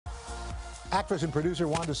Actress and producer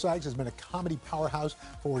Wanda Sykes has been a comedy powerhouse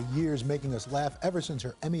for years, making us laugh ever since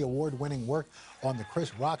her Emmy Award-winning work on The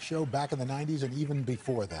Chris Rock Show back in the 90s and even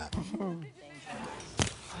before that.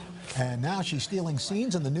 And now she's stealing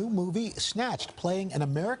scenes in the new movie Snatched, playing an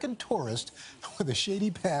American tourist with a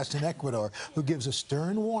shady past in Ecuador who gives a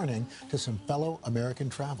stern warning to some fellow American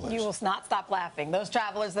travelers. You will not stop laughing. Those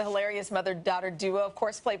travelers, the hilarious mother-daughter duo, of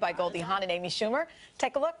course, played by Goldie Hawn and Amy Schumer.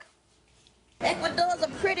 Take a look. Ecuador's a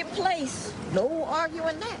pretty place. No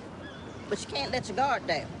arguing that. But you can't let your guard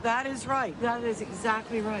down. That is right. That is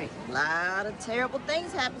exactly right. A lot of terrible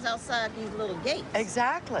things happens outside these little gates.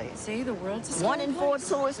 Exactly. See, the world's a scary 1 in 4 place.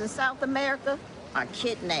 tourists in South America are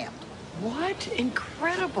kidnapped. What?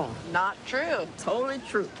 Incredible. Not true. Totally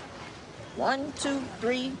true. 1, 2,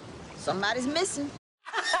 3, somebody's missing.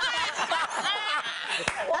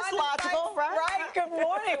 That's logical, right? Right. Good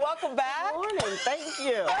morning. Welcome back. Good morning. Thank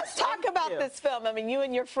you. Let's talk about this film. I mean, you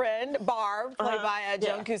and your friend, Barb, played by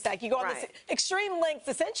Joan Cusack, you go on this extreme lengths,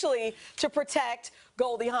 essentially, to protect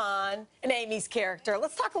Goldie Hawn and Amy's character.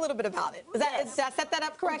 Let's talk a little bit about it. Did I set that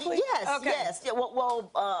up correctly? Yes, yes. Yeah,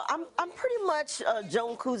 I'm pretty much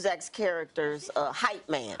Joan Cusack's character's hype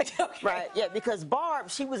man, right? Yeah, because Barb,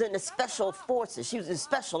 she was in the special forces. She was in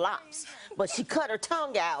special ops, but she cut her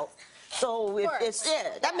tongue out. So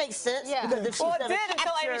that makes sense. Yeah. Because if well, it did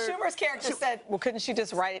until Amy Schumer's character said, "Well, couldn't she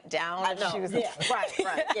just write it down?" I know. She was right.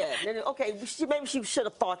 Yeah. Okay. Maybe she should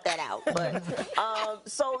have thought that out. But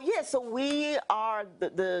so we are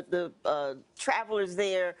the travelers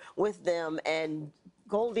there with them, and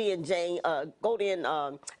Goldie and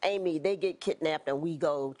Amy, they get kidnapped, and we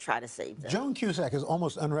go try to save them. Joan Cusack is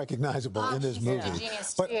almost unrecognizable in this movie.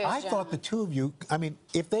 But I thought the two of you, I mean,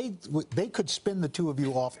 if they could spin the two of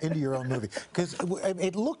you off into your own movie, because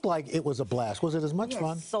it looked like it was a blast. Was it as much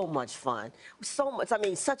fun? So much fun. So much. I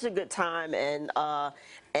mean, such a good time, and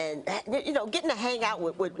you know, getting to hang out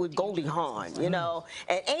with Goldie Hawn, you know,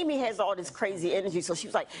 and Amy has all this crazy energy, so she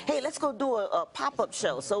was like, "Hey, let's go do a pop-up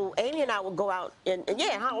show." So Amy and I would go out and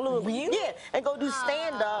and go do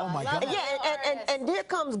stand-up. Oh my God. And there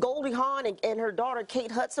comes Goldie Hawn and her daughter Kate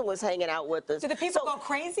Hudson was hanging out with us. Did the people go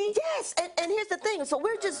crazy? Yes, and here's the thing. So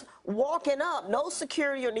we're just walking up, no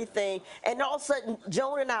security or anything, and all of a sudden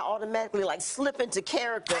Joan and I automatically like slip into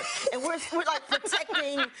character, and we're like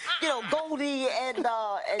protecting, you know, Goldie and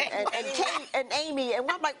Kate and Amy, and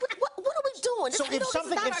I'm like, what are we doing? So if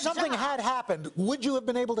something had happened, would you have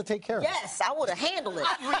been able to take care of it? Yes, I would have handled it.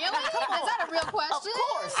 Really? Is that a real question? Of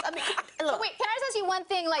course. I mean, look. Wait, can I just ask you one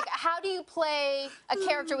thing? Like, how do you play a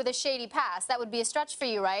character with a shady past? That would be a stretch for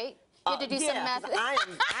you, right? You had to do some math. I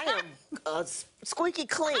am squeaky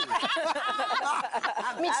clean.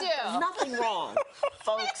 Me too. Nothing wrong,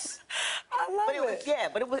 folks. I love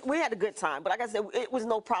it. But we had a good time. But like I said, it was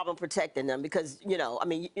no problem protecting them because, you know, I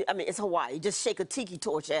mean, it's Hawaii. You just shake a tiki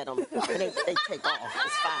torch at them and they take off.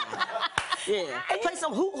 It's fine. Yeah. Play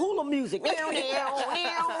some hula music. You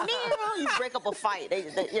break up a fight.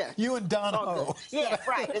 You and Don Ho. Yeah,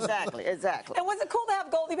 right. Exactly. And was it cool to have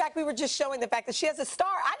Goldie back? We were just showing the fact that she has a star.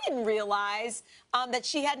 I didn't realize that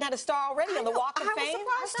she hadn't had a star already on the Walk of Fame.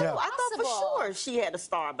 I was surprised too. I thought for sure she had a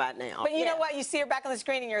star by now. But you know what? You see her back on the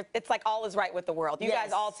screen, and it's like all is right with the world. You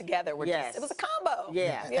guys all together were just, it was a combo.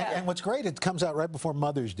 Yeah. And what's great, it comes out right before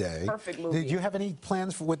Mother's Day. Perfect movie. Did you have any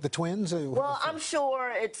plans with the twins? Well, I'm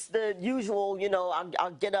sure it's the usual, you know,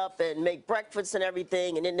 I'll get up and make breakfast and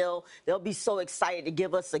everything, and then they'll be so excited to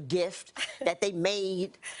give us a gift that they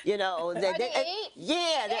made, you know. They ate?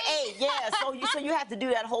 Yeah, they ate, yeah. So you have to do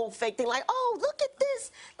that whole fake thing, like, oh, look at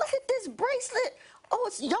this bracelet. Oh,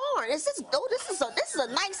 it's yarn. This is a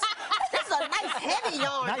nice heavy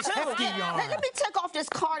yarn. Nice hefty yarn. Let me take off this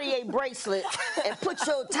Cartier bracelet and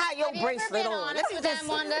tie your bracelet on. Have you ever been honest with them,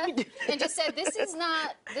 Wanda, and just said, this is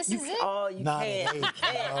it? Oh, you not can't. At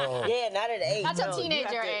 8, no. Yeah, not at 8. That's a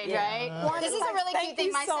teenager age, right? This is a really cute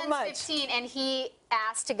thing. My son's 15, and he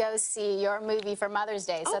asked to go see your movie for Mother's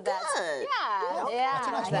Day. So that's good. That's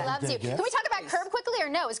a nice He loves you. gift. Can we talk about Curb quickly, or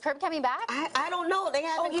no? Is Curb coming back? I don't know. They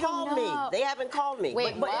haven't called me. They haven't called me.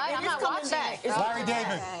 Wait, but what? It I'm is not coming watching back. it. Larry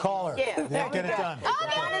David, call her. Yeah, Get it done.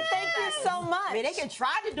 Wanda, thank you so much. I mean, they can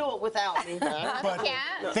try to do it without me. But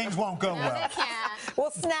can't. things won't go well. They can't.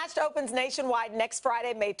 Well, Snatched opens nationwide next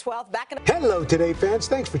Friday, May 12th. Back in Hello, Today fans.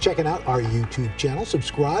 Thanks for checking out our YouTube channel.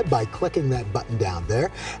 Subscribe by clicking that button down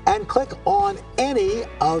there and click on any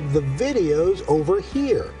of the videos over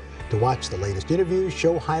here to watch the latest interviews,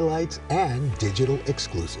 show highlights, and digital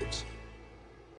exclusives.